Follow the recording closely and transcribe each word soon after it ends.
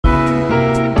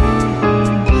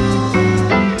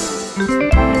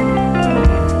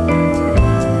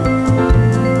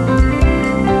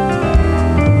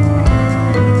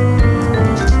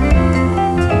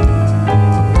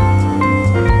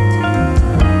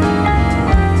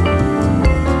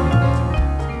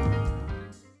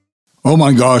Oh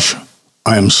my gosh,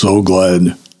 I am so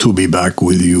glad to be back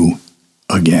with you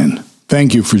again.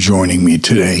 Thank you for joining me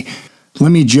today.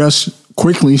 Let me just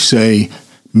quickly say,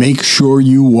 make sure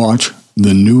you watch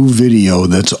the new video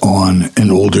that's on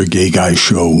An Older Gay Guy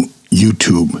Show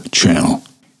YouTube channel.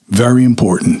 Very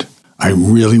important. I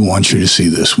really want you to see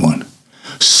this one.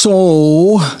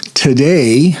 So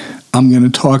today I'm going to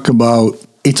talk about,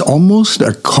 it's almost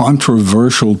a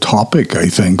controversial topic, I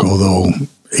think, although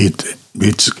it's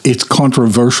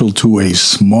controversial to a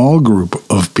small group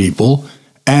of people.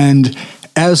 And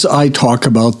as I talk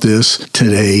about this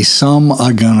today, some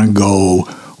are going to go,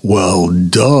 well,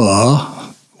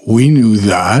 duh, we knew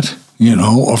that.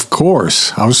 Of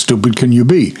course. How stupid can you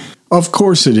be? Of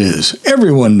course it is.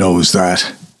 Everyone knows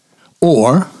that.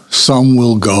 Or some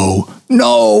will go,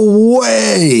 no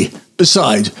way!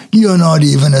 Besides, you're not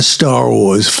even a Star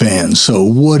Wars fan, so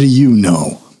what do you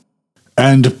know?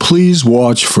 And please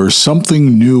watch for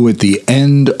something new at the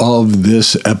end of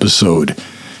this episode,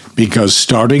 because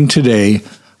starting today,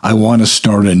 I want to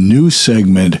start a new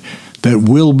segment that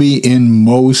will be in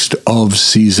most of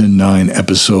Season 9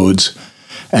 episodes,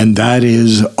 and that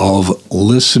is of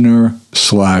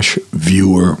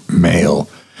listener/viewer mail,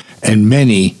 and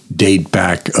many date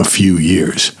back a few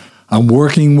years. I'm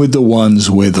working with the ones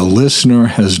where the listener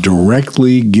has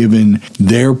directly given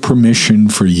their permission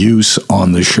for use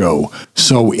on the show.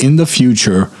 So in the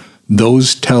future,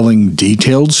 those telling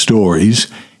detailed stories,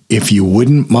 if you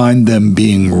wouldn't mind them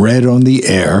being read on the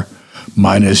air,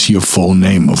 minus your full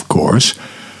name, of course,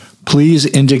 please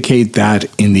indicate that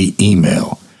in the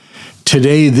email.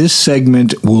 Today, this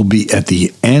segment will be at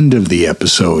the end of the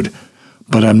episode,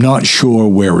 but I'm not sure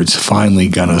where it's finally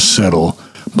going to settle,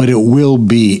 but it will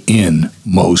be in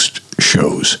most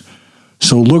shows.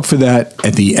 So look for that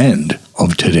at the end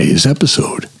of today's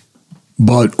episode.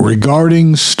 But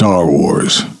regarding Star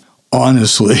Wars,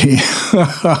 honestly,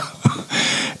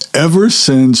 ever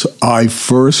since I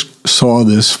first saw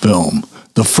this film,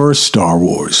 the first Star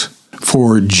Wars,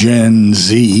 for Gen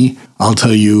Z, I'll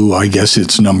tell you, I guess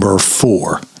it's number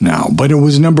 4 now, but it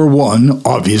was number 1,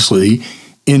 obviously,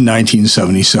 in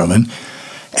 1977.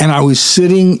 And I was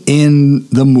sitting in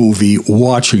the movie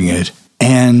watching it,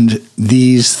 and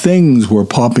these things were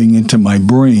popping into my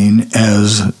brain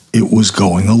as it was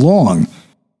going along.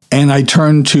 And I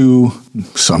turned to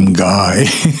some guy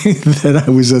that I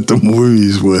was at the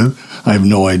movies with, I have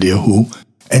no idea who,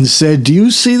 and said, "Do you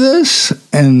see this?"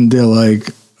 And they're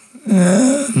like,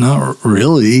 "Not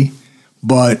really,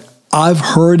 but I've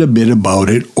heard a bit about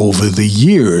it over the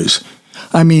years."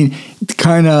 I mean,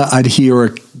 kind of, I'd hear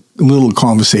a little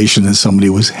conversation that somebody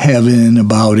was having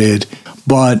about it,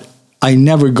 but I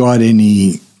never got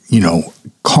any,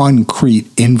 concrete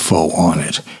info on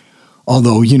it.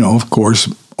 Although, of course,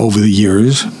 over the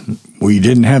years, we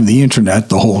didn't have the internet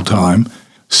the whole time.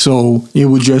 So it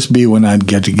would just be when I'd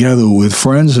get together with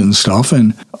friends and stuff,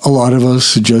 and a lot of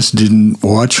us just didn't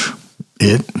watch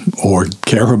it or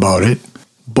care about it.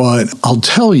 But I'll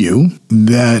tell you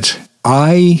that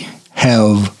I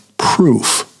have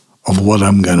proof of what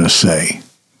I'm going to say.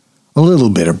 A little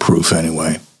bit of proof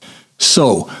anyway.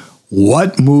 So,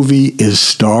 what movie is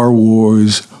Star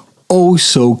Wars oh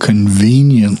so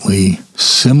conveniently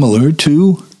similar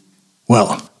to?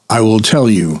 Well, I will tell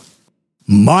you.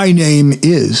 My name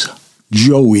is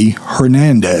Joey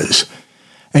Hernandez,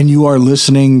 and you are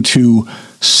listening to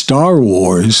Star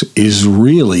Wars is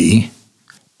Really,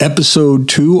 Episode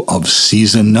 2 of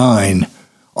Season 9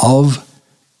 of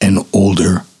An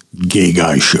Older Gay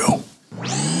Guy Show.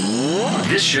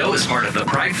 This show is part of the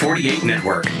Pride 48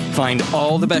 network. Find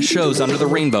all the best shows under the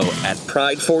rainbow at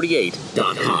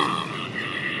pride48.com.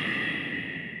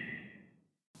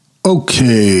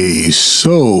 Okay,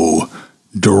 so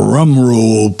drum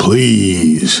roll,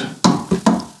 please.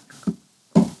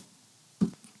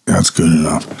 That's good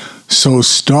enough. So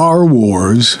Star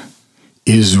Wars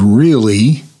is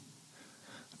really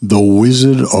The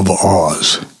Wizard of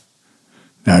Oz.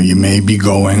 Now, you may be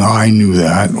going, I knew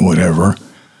that, whatever,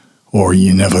 or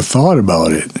you never thought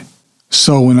about it.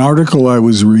 So an article I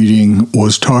was reading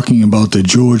was talking about that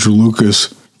George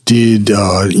Lucas did,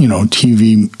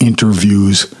 TV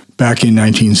interviews back in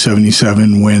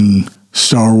 1977 when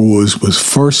Star Wars was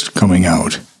first coming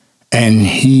out. And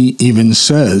he even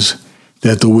says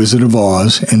that The Wizard of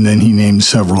Oz, and then he named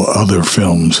several other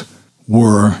films,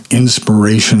 were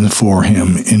inspiration for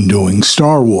him in doing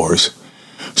Star Wars.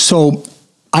 So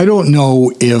I don't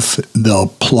know if the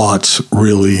plots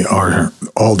really are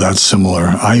all that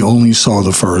similar. I only saw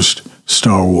the first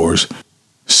Star Wars.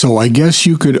 So I guess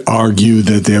you could argue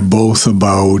that they're both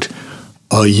about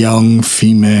a young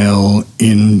female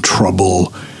in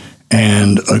trouble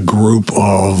and a group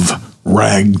of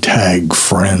ragtag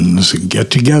friends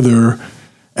get together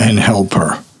and help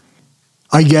her.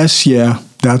 I guess, yeah,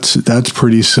 that's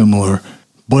pretty similar.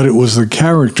 But it was the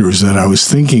characters that I was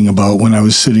thinking about when I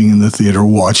was sitting in the theater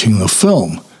watching the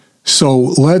film. So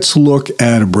let's look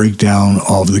at a breakdown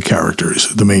of the characters,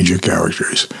 the major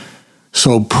characters.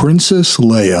 So Princess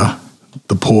Leia,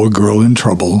 the poor girl in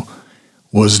trouble,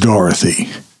 was Dorothy.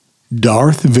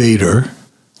 Darth Vader,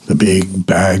 the big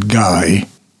bad guy,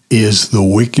 is the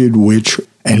Wicked Witch,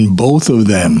 and both of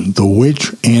them, the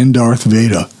witch and Darth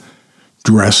Vader,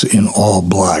 dress in all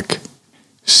black.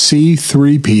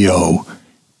 C-3PO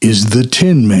is the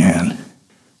Tin Man.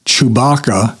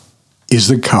 Chewbacca is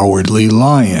the Cowardly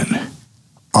Lion.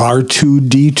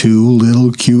 R2-D2,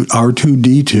 little cute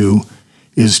R2-D2,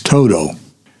 is Toto.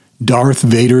 Darth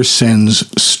Vader sends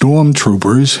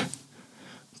stormtroopers.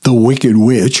 The Wicked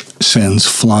Witch sends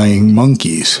flying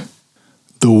monkeys.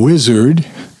 The Wizard,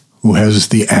 who has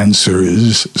the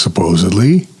answers,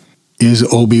 supposedly, is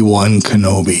Obi-Wan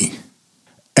Kenobi.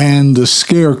 And the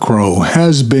Scarecrow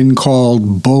has been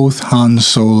called both Han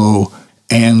Solo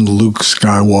and Luke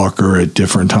Skywalker at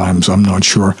different times. I'm not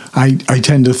sure. I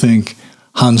tend to think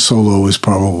Han Solo is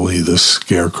probably the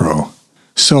Scarecrow.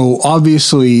 So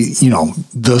obviously,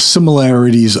 the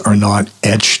similarities are not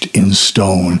etched in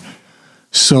stone.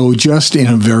 So just in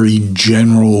a very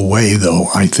general way, though,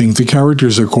 I think the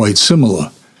characters are quite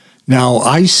similar. Now,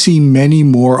 I see many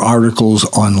more articles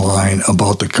online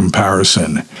about the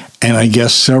comparison, and I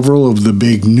guess several of the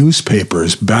big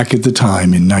newspapers back at the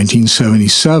time in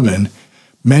 1977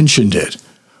 mentioned it,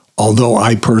 although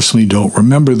I personally don't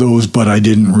remember those, but I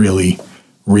didn't really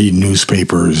read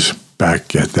newspapers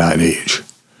back at that age.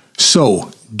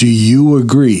 So, do you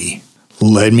agree?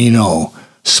 Let me know.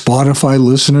 Spotify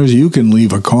listeners, you can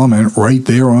leave a comment right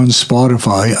there on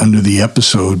Spotify under the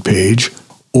episode page,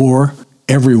 or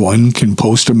everyone can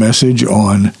post a message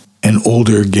on An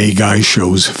Older Gay Guy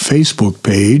Show's Facebook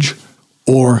page,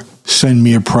 or send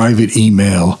me a private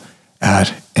email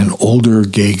at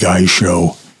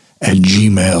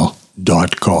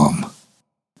anoldergayguyshow@gmail.com.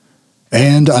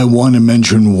 And I want to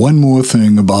mention one more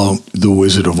thing about The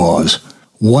Wizard of Oz.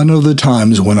 One of the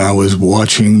times when I was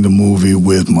watching the movie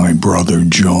with my brother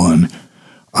John,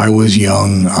 I was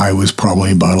young. I was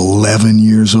probably about 11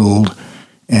 years old,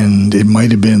 and it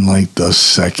might have been like the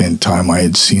second time I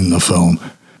had seen the film.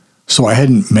 So I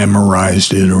hadn't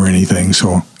memorized it or anything.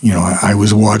 So, I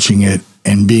was watching it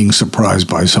and being surprised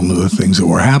by some of the things that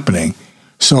were happening.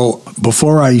 So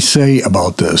before I say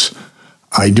about this,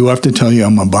 I do have to tell you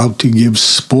I'm about to give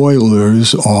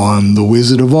spoilers on The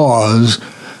Wizard of Oz.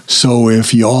 So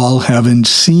if y'all haven't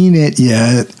seen it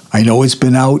yet, I know it's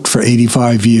been out for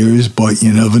 85 years, but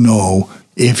you never know.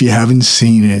 If you haven't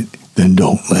seen it, then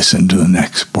don't listen to the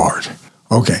next part.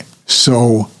 Okay,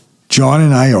 so John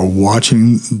and I are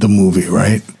watching the movie,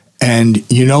 right? And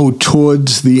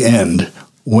towards the end,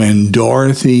 when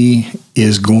Dorothy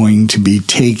is going to be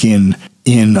taken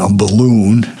in a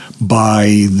balloon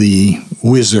by the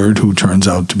wizard, who turns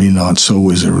out to be not so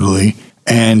wizardly,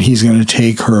 and he's going to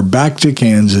take her back to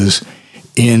Kansas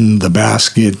in the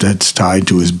basket that's tied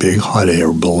to his big hot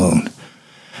air balloon.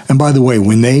 And by the way,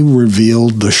 when they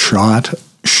revealed the shot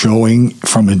showing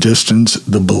from a distance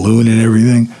the balloon and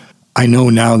everything, I know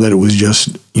now that it was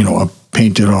just, a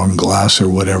painted on glass or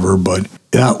whatever, but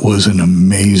that was an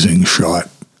amazing shot.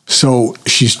 So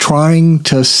she's trying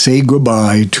to say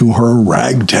goodbye to her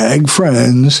ragtag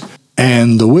friends,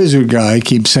 and the wizard guy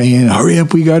keeps saying, hurry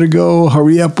up, we gotta go,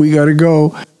 hurry up, we gotta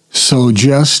go. So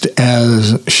just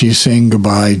as she's saying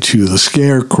goodbye to the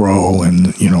Scarecrow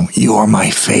and, you are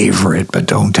my favorite, but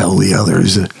don't tell the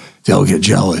others, they'll get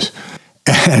jealous.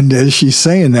 And as she's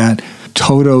saying that,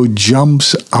 Toto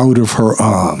jumps out of her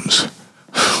arms.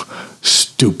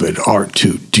 Stupid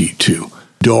R2-D2.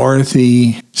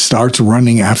 Dorothy starts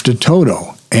running after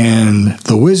Toto, and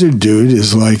the wizard dude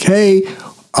is like, hey,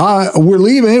 we're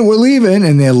leaving,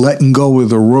 and they're letting go of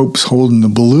the ropes holding the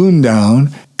balloon down,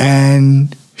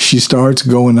 and she starts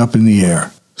going up in the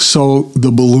air. So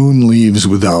the balloon leaves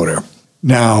without her.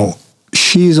 Now,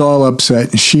 she's all upset,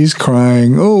 and she's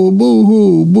crying, oh,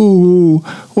 boo-hoo, boo-hoo,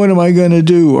 what am I going to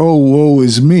do? Oh, woe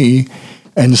is me.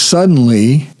 And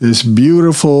suddenly, this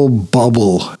beautiful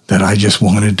bubble that I just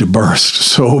wanted to burst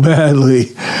so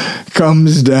badly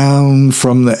comes down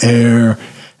from the air,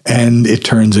 and it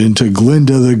turns into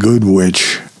Glinda the Good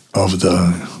Witch of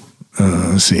the,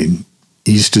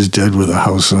 East is dead with a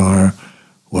house on her,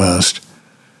 West,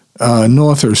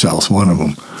 North or South, one of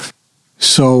them.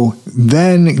 So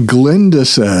then Glinda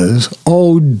says,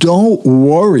 oh, don't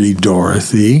worry,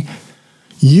 Dorothy.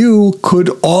 You could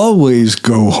always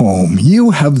go home. You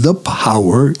have the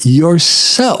power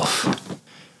yourself.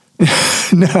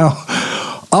 Now,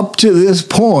 up to this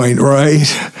point, right,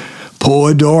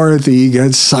 poor Dorothy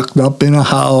gets sucked up in a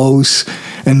house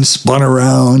and spun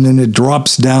around, and it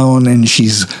drops down, and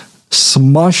she's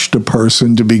smushed a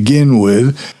person to begin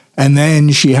with, and then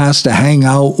she has to hang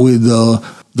out with the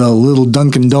little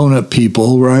Dunkin' Donut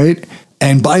people, right?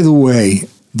 And by the way,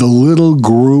 the little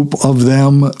group of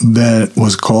them that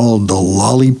was called the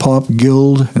Lollipop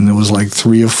Guild, and there was like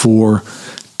 3 or 4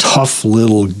 tough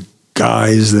little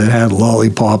guys that had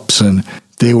lollipops, and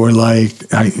they were like,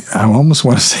 I almost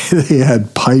want to say they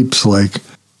had pipes like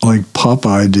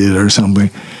Popeye did or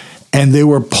something, and they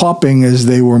were popping as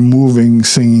they were moving,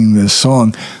 singing this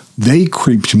song. They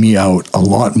creeped me out a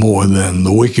lot more than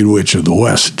the Wicked Witch of the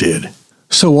West did.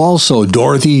 So also,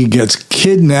 Dorothy gets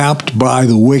kidnapped by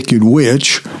the Wicked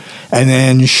Witch, and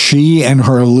then she and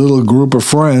her little group of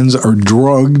friends are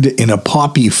drugged in a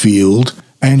poppy field,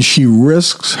 and she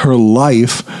risks her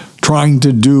life trying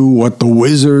to do what the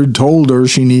wizard told her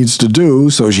she needs to do,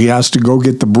 so she has to go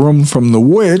get the broom from the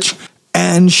witch,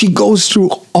 and she goes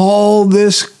through all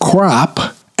this crap,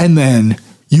 and then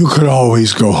you could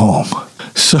always go home.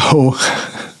 So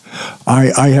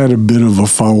I had a bit of a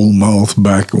foul mouth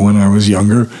back when I was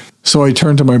younger, so I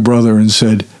turned to my brother and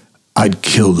said, I'd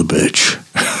kill the bitch.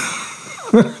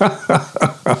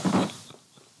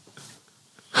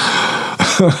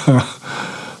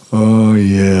 Oh,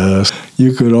 yes.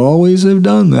 You could always have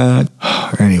done that.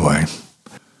 Anyway.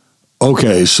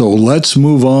 Okay, so let's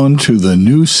move on to the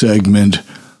new segment,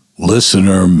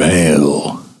 Listener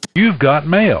Mail. You've got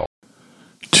mail.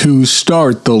 To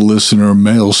start the Listener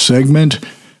Mail segment,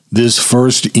 this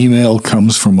first email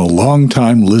comes from a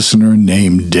longtime listener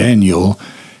named Daniel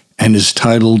and is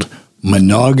titled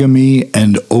Monogamy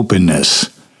and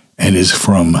Openness and is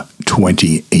from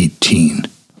 2018.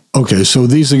 Okay, so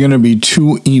these are going to be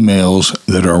 2 emails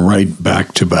that are right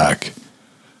back to back.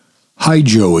 Hi,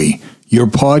 Joey. Your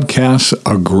podcasts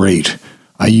are great.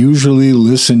 I usually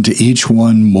listen to each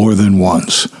one more than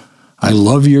once. I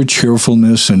love your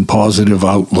cheerfulness and positive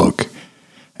outlook.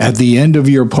 At the end of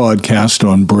your podcast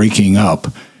on breaking up,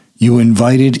 you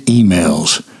invited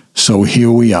emails, so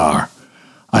here we are.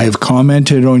 I have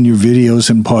commented on your videos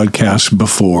and podcasts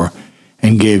before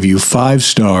and gave you 5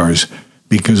 stars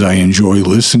because I enjoy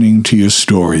listening to your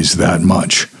stories that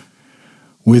much.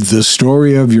 With the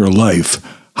story of your life,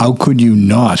 how could you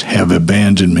not have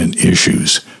abandonment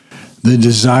issues? The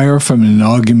desire for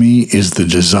monogamy is the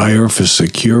desire for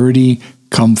security,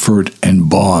 comfort, and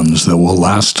bonds that will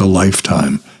last a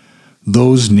lifetime.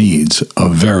 Those needs are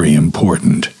very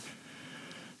important.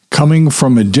 Coming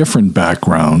from a different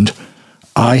background,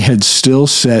 I had still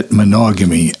set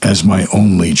monogamy as my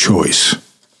only choice.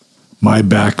 My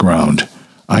background: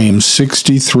 I am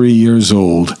 63 years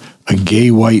old, a gay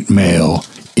white male,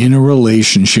 in a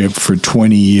relationship for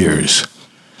 20 years.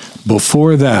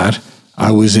 Before that,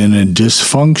 I was in a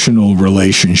dysfunctional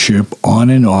relationship on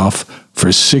and off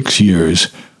for 6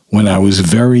 years when I was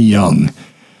very young,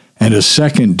 and a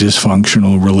second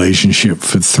dysfunctional relationship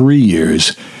for 3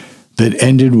 years that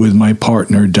ended with my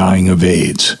partner dying of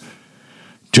AIDS.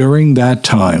 During that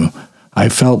time, I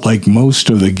felt like most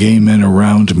of the gay men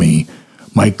around me,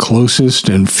 my closest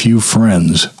and few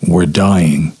friends, were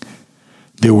dying.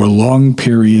 There were long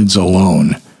periods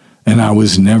alone, and I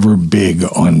was never big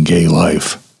on gay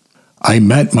life. I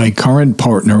met my current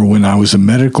partner when I was a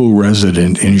medical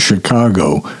resident in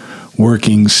Chicago,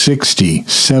 working 60,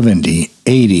 70,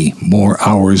 80 more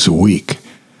hours a week.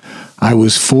 I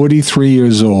was 43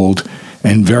 years old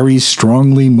and very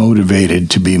strongly motivated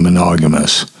to be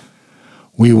monogamous.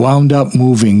 We wound up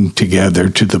moving together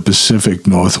to the Pacific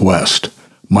Northwest.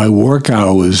 My work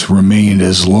hours remained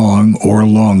as long or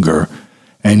longer,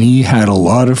 and he had a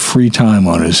lot of free time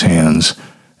on his hands,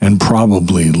 and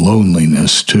probably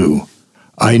loneliness too.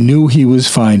 I knew he was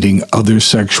finding other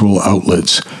sexual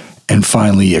outlets and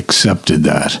finally accepted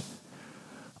that.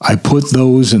 I put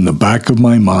those in the back of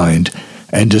my mind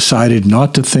and decided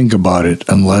not to think about it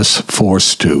unless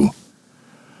forced to.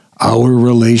 Our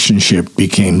relationship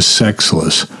became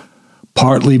sexless,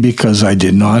 partly because I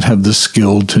did not have the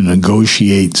skill to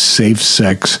negotiate safe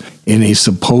sex in a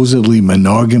supposedly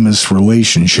monogamous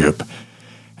relationship,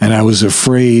 and I was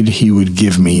afraid he would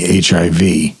give me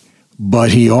HIV.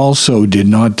 But he also did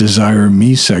not desire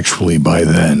me sexually by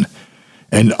then,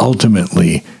 and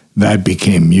ultimately that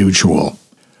became mutual.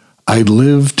 I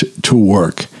lived to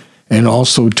work and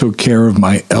also took care of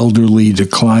my elderly,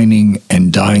 declining,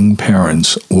 and dying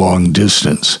parents long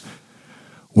distance.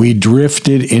 We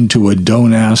drifted into a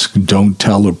don't ask, don't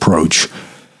tell approach,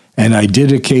 and I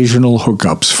did occasional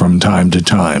hookups from time to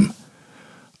time.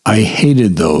 I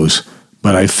hated those,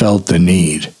 but I felt the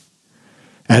need.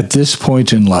 At this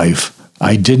point in life,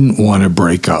 I didn't want to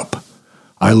break up.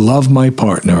 I love my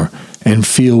partner and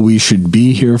feel we should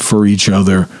be here for each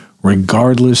other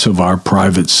regardless of our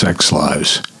private sex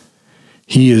lives.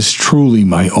 He is truly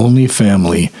my only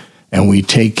family, and we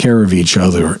take care of each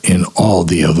other in all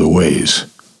the other ways.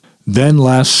 Then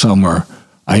last summer,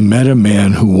 I met a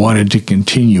man who wanted to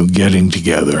continue getting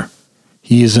together.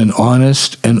 He is an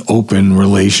honest and open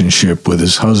relationship with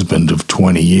his husband of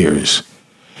 20 years.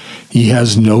 He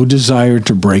has no desire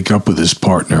to break up with his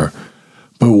partner,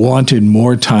 but wanted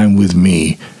more time with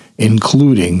me,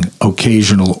 including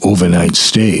occasional overnight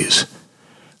stays.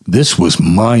 This was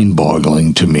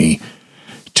mind-boggling to me.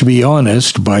 To be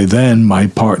honest, by then my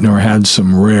partner had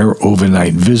some rare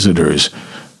overnight visitors,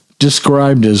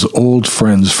 described as old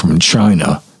friends from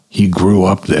China. He grew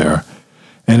up there,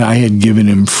 and I had given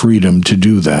him freedom to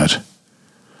do that.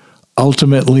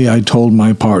 Ultimately, I told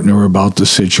my partner about the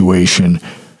situation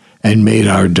and made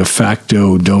our de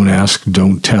facto don't ask,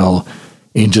 don't tell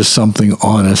into something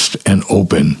honest and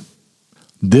open.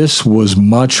 This was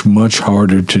much, much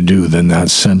harder to do than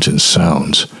that sentence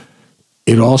sounds.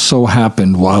 It also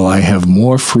happened while I have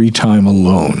more free time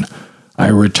alone. I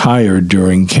retired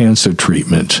during cancer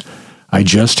treatment. I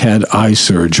just had eye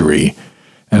surgery,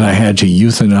 and I had to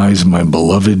euthanize my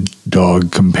beloved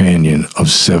dog companion of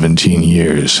 17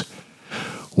 years,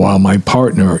 while my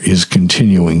partner is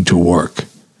continuing to work.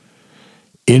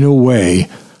 In a way,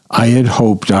 I had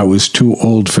hoped I was too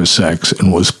old for sex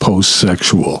and was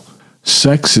post-sexual.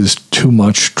 Sex is too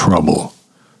much trouble.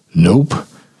 Nope.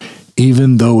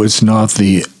 Even though it's not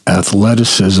the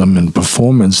athleticism and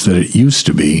performance that it used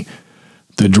to be,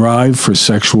 the drive for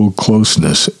sexual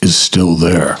closeness is still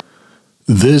there.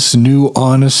 This new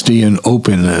honesty and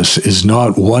openness is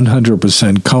not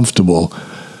 100% comfortable,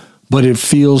 but it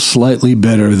feels slightly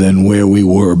better than where we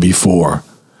were before.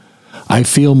 I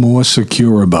feel more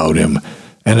secure about him,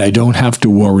 and I don't have to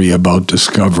worry about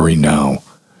discovery now.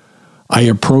 I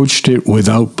approached it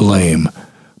without blame,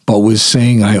 but was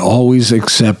saying I always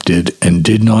accepted and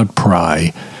did not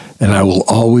pry, and I will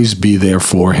always be there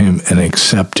for him and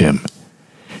accept him.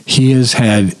 He has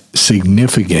had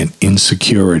significant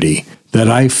insecurity that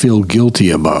I feel guilty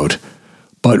about,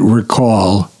 but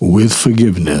recall with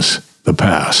forgiveness the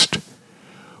past.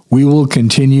 We will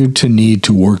continue to need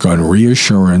to work on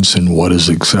reassurance and what is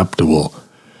acceptable,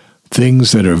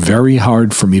 things that are very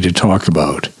hard for me to talk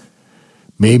about.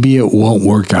 Maybe it won't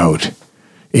work out.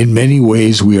 In many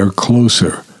ways, we are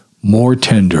closer, more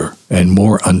tender, and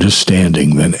more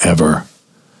understanding than ever.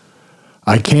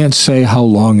 I can't say how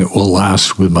long it will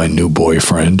last with my new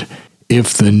boyfriend.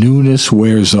 If the newness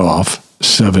wears off,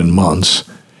 7 months,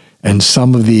 and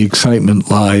some of the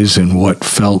excitement lies in what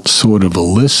felt sort of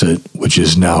illicit, which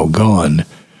is now gone,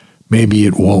 maybe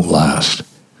it won't last.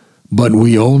 But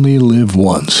we only live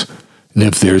once, and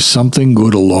if there's something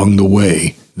good along the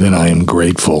way, then I am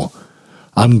grateful.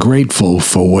 I'm grateful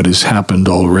for what has happened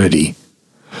already.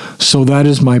 So that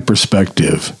is my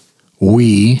perspective.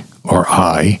 We, or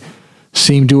I,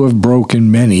 seem to have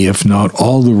broken many, if not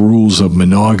all, the rules of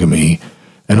monogamy,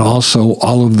 and also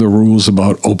all of the rules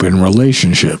about open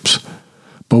relationships.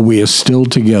 But we are still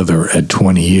together at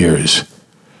 20 years.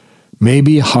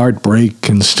 Maybe heartbreak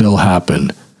can still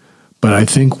happen, but I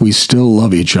think we still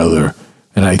love each other,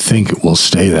 and I think it will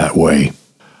stay that way.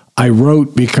 I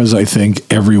wrote because I think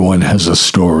everyone has a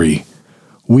story.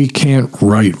 We can't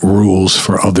write rules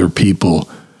for other people,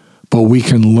 but we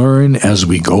can learn as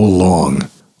we go along.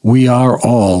 We are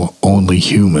all only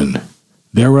human.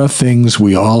 There are things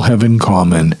we all have in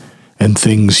common and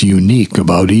things unique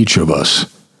about each of us.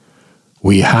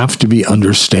 We have to be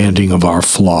understanding of our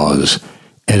flaws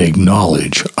and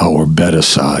acknowledge our better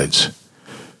sides.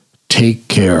 Take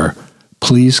care.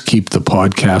 Please keep the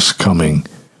podcasts coming.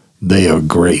 They are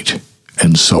great,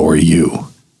 and so are you.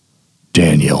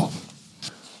 Daniel.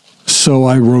 So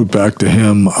I wrote back to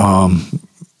him,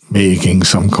 making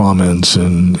some comments,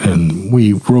 and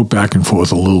we wrote back and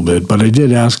forth a little bit, but I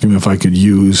did ask him if I could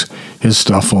use his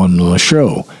stuff on the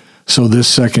show. So this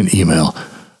second email.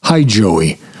 Hi,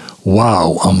 Joey.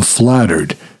 Wow, I'm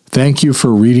flattered. Thank you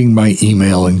for reading my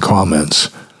email and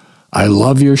comments. I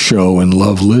love your show and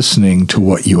love listening to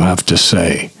what you have to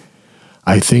say.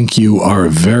 I think you are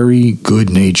very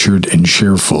good-natured and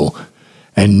cheerful,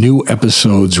 and new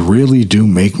episodes really do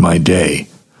make my day.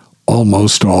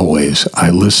 Almost always,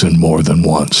 I listen more than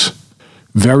once.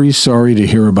 Very sorry to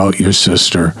hear about your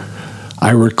sister. I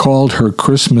recalled her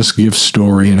Christmas gift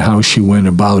story and how she went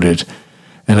about it,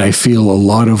 and I feel a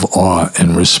lot of awe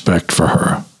and respect for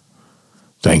her.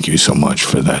 Thank you so much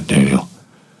for that, Daniel.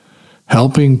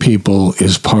 Helping people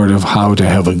is part of how to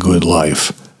have a good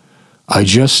life. I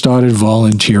just started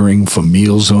volunteering for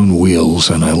Meals on Wheels,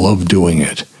 and I love doing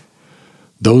it.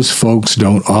 Those folks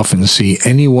don't often see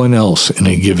anyone else in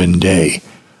a given day,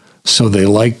 so they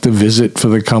like the visit for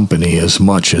the company as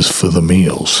much as for the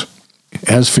meals.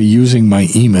 As for using my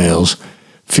emails,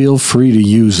 feel free to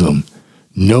use them.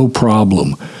 No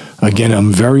problem. Again,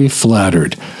 I'm very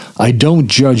flattered. I don't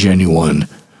judge anyone,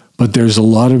 but there's a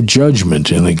lot of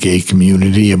judgment in the gay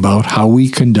community about how we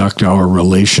conduct our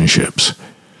relationships.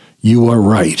 You are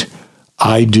right.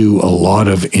 I do a lot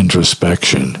of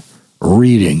introspection.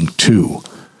 Reading, too.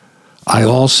 I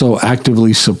also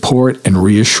actively support and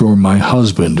reassure my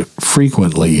husband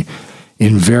frequently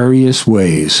in various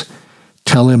ways.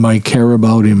 Tell him I care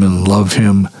about him and love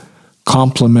him.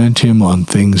 Compliment him on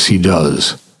things he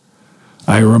does.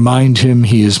 I remind him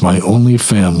he is my only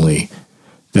family,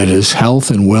 that his health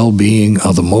and well-being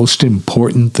are the most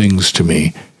important things to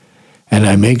me, and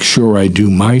I make sure I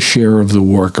do my share of the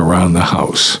work around the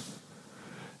house.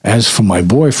 As for my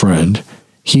boyfriend,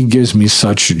 he gives me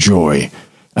such joy,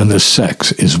 and the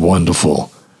sex is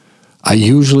wonderful. I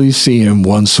usually see him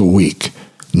once a week.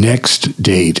 Next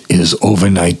date is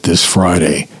overnight this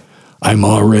Friday. I'm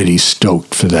already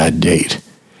stoked for that date.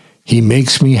 He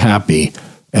makes me happy,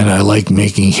 and I like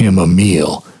making him a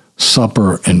meal,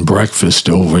 supper and breakfast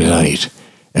overnight,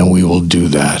 and we will do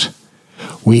that.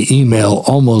 We email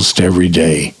almost every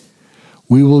day.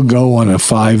 We will go on a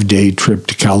 5-day trip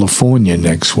to California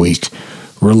next week,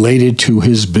 related to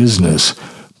his business,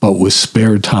 but with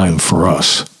spare time for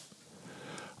us.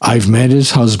 I've met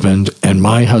his husband, and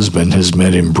my husband has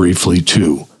met him briefly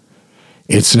too.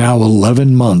 It's now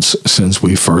 11 months since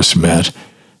we first met,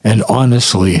 and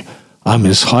honestly, I'm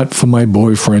as hot for my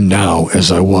boyfriend now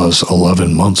as I was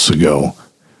 11 months ago.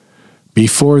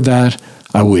 Before that,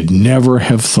 I would never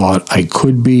have thought I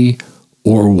could be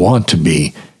or want to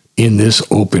be in this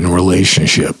open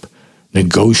relationship,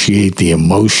 negotiate the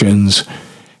emotions,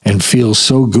 and feel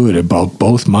so good about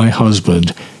both my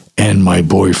husband and my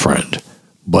boyfriend.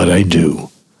 But I do.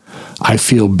 I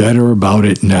feel better about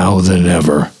it now than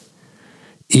ever.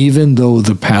 Even though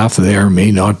the path there may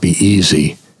not be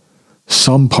easy,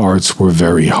 some parts were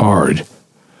very hard.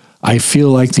 I feel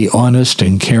like the honest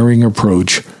and caring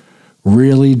approach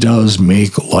really does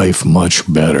make life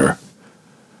much better.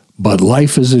 But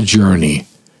life is a journey,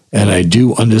 and I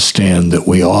do understand that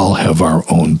we all have our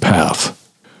own path.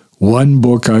 One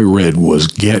book I read was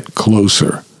Get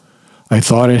Closer. I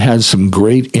thought it had some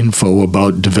great info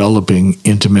about developing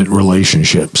intimate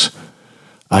relationships.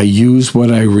 I use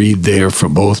what I read there for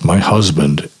both my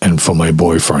husband and for my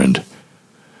boyfriend.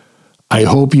 I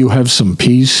hope you have some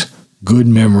peace, good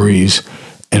memories,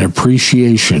 and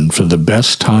appreciation for the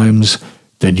best times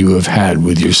that you have had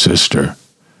with your sister.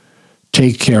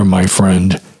 Take care, my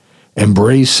friend.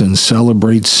 Embrace and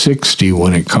celebrate 60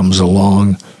 when it comes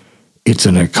along. It's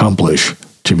an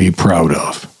accomplishment to be proud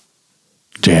of.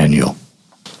 Daniel.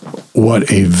 What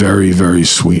a very, very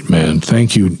sweet man.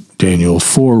 Thank you, Daniel,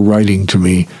 for writing to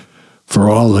me, for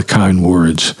all the kind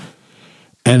words.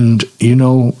 And,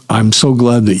 I'm so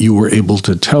glad that you were able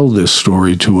to tell this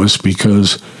story to us,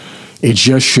 because it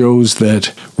just shows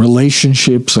that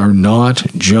relationships are not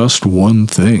just one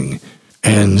thing,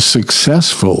 and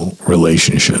successful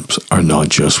relationships are not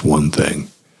just one thing.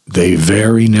 They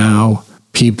vary now.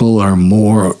 People are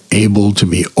more able to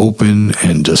be open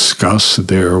and discuss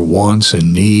their wants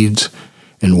and needs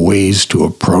and ways to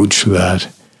approach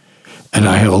that. And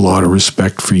I have a lot of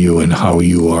respect for you and how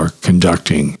you are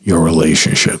conducting your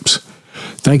relationships.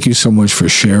 Thank you so much for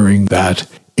sharing that.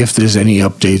 If there's any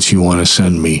updates you want to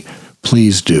send me,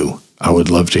 please do. I would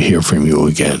love to hear from you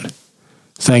again.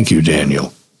 Thank you,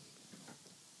 Daniel.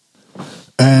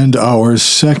 And our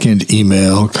second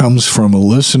email comes from a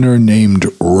listener named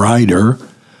Ryder.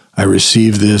 I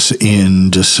received this in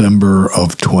December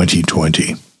of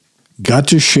 2020. Got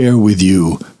to share with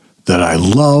you that I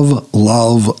love,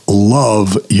 love,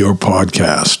 love your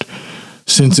podcast.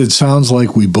 Since it sounds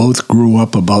like we both grew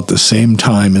up about the same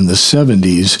time in the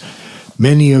 70s,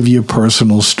 many of your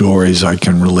personal stories I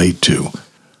can relate to.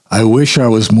 I wish I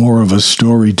was more of a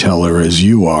storyteller as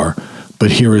you are,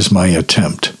 but here is my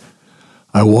attempt.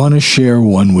 I want to share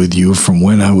one with you from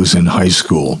when I was in high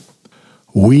school.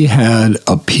 We had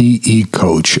a PE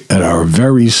coach at our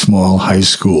very small high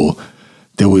school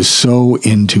that was so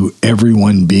into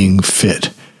everyone being fit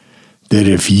that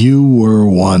if you were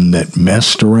one that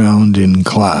messed around in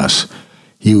class,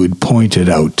 he would point it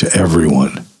out to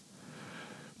everyone.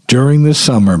 During the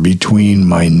summer between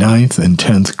my 9th and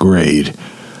 10th grade,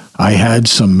 I had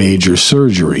some major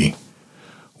surgery.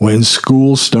 When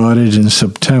school started in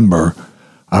September,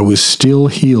 I was still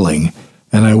healing,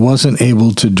 and I wasn't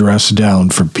able to dress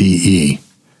down for PE.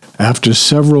 After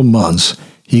several months,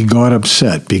 he got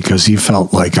upset because he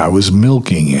felt like I was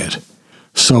milking it.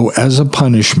 So as a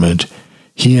punishment,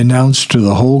 he announced to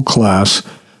the whole class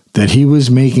that he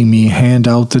was making me hand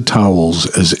out the towels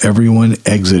as everyone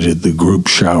exited the group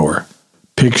shower.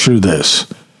 Picture this: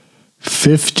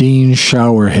 15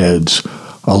 shower heads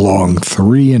along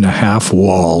 3.5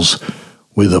 walls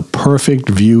with a perfect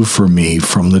view for me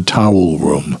from the towel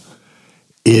room.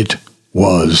 It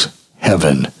was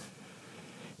heaven.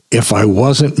 If I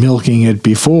wasn't milking it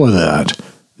before that,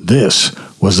 this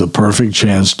was the perfect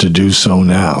chance to do so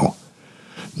now.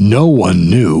 No one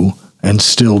knew, and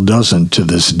still doesn't to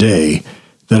this day,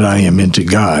 that I am into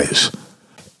guys.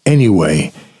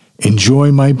 Anyway,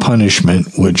 enjoy my punishment,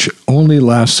 which only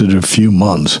lasted a few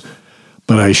months,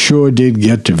 but I sure did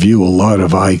get to view a lot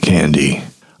of eye candy.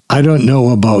 I don't know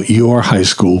about your high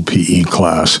school PE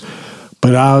class,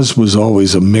 but ours was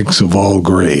always a mix of all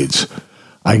grades.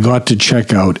 I got to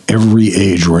check out every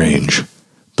age range.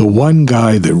 The one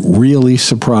guy that really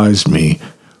surprised me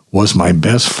was my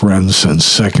best friend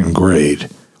since 2nd grade.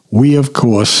 We, of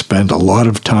course, spent a lot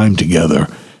of time together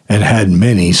and had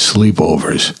many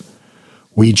sleepovers.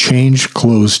 We changed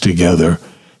clothes together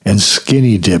and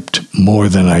skinny dipped more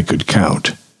than I could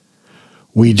count.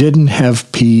 We didn't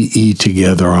have PE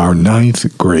together our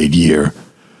 9th grade year,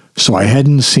 so I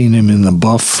hadn't seen him in the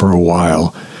buff for a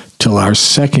while till our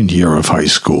 2nd year of high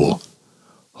school.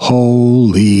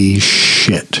 Holy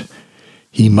shit.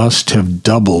 He must have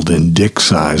doubled in dick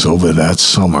size over that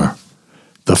summer.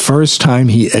 The first time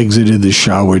he exited the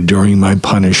shower during my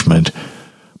punishment,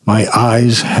 my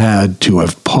eyes had to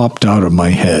have popped out of my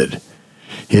head.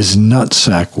 His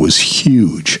nutsack was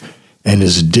huge, and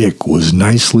his dick was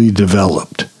nicely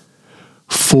developed.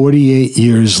 48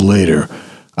 years later,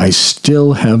 I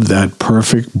still have that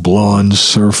perfect blonde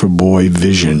surfer boy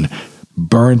vision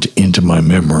burnt into my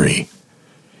memory.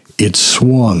 It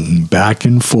swung back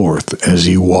and forth as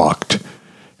he walked,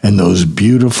 and those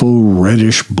beautiful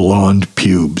reddish blonde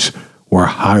pubes were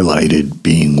highlighted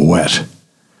being wet.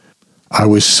 I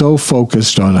was so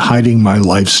focused on hiding my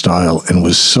lifestyle and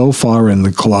was so far in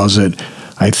the closet,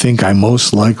 I think I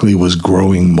most likely was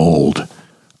growing mold.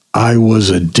 I was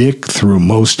a dick through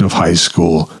most of high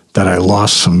school that I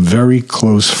lost some very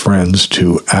close friends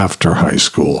to after high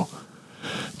school.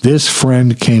 This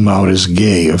friend came out as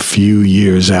gay a few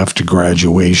years after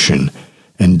graduation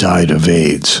and died of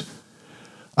AIDS.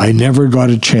 I never got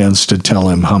a chance to tell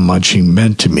him how much he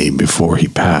meant to me before he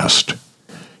passed.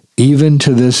 Even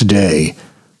to this day,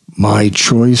 my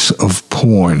choice of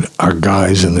porn are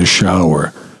guys in the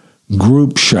shower.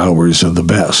 Group showers are the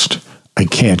best. I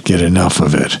can't get enough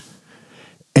of it.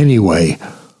 Anyway,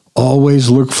 always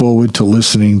look forward to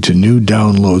listening to new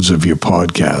downloads of your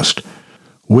podcast.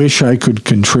 Wish I could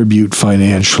contribute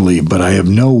financially, but I have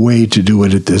no way to do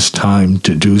it at this time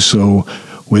to do so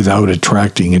without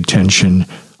attracting attention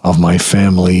of my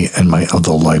family and my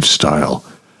other lifestyle.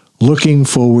 Looking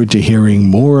forward to hearing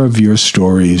more of your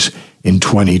stories in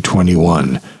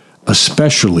 2021,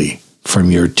 especially from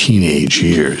your teenage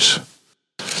years.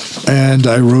 And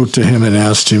I wrote to him and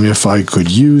asked him if I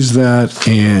could use that,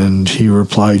 and he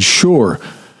replied, sure.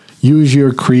 Use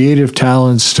your creative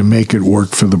talents to make it work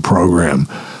for the program.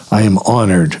 I am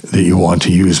honored that you want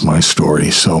to use my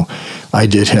story, so I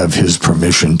did have his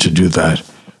permission to do that.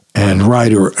 And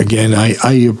Ryder, again,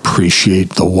 I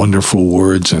appreciate the wonderful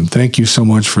words, and thank you so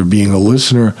much for being a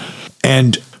listener.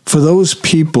 And for those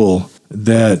people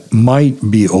that might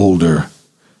be older,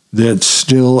 that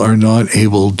still are not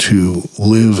able to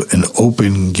live an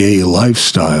open gay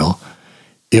lifestyle,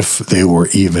 if they were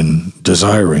even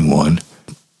desiring one,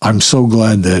 I'm so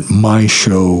glad that my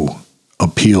show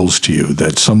appeals to you,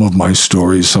 that some of my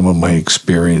stories, some of my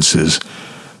experiences,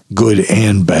 good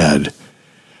and bad,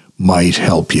 might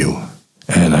help you.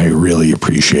 And I really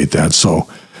appreciate that. So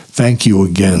thank you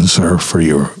again, sir, for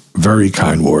your very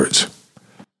kind words.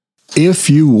 If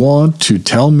you want to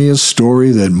tell me a story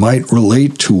that might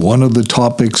relate to one of the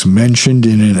topics mentioned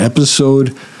in an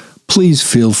episode, please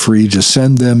feel free to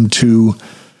send them to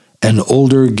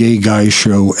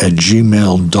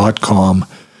anoldergayguyshow@gmail.com.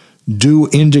 Do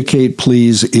indicate,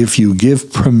 please, if you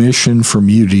give permission for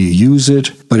me to use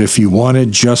it, but if you want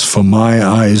it just for my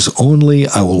eyes only,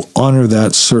 I will honor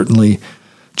that certainly.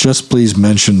 Just please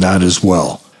mention that as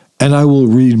well. And I will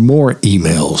read more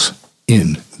emails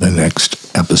in the next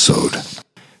episode.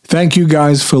 Thank you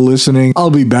guys for listening. I'll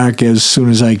be back as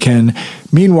soon as I can.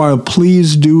 Meanwhile,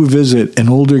 please do visit An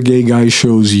Older Gay Guy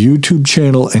Show's YouTube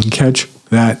channel and catch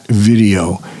that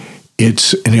video.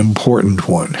 it's an important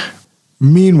one.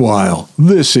 Meanwhile,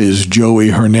 this is Joey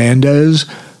Hernandez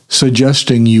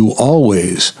suggesting you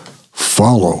always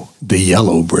follow the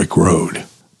yellow brick road.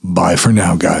 Bye for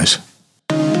now, guys.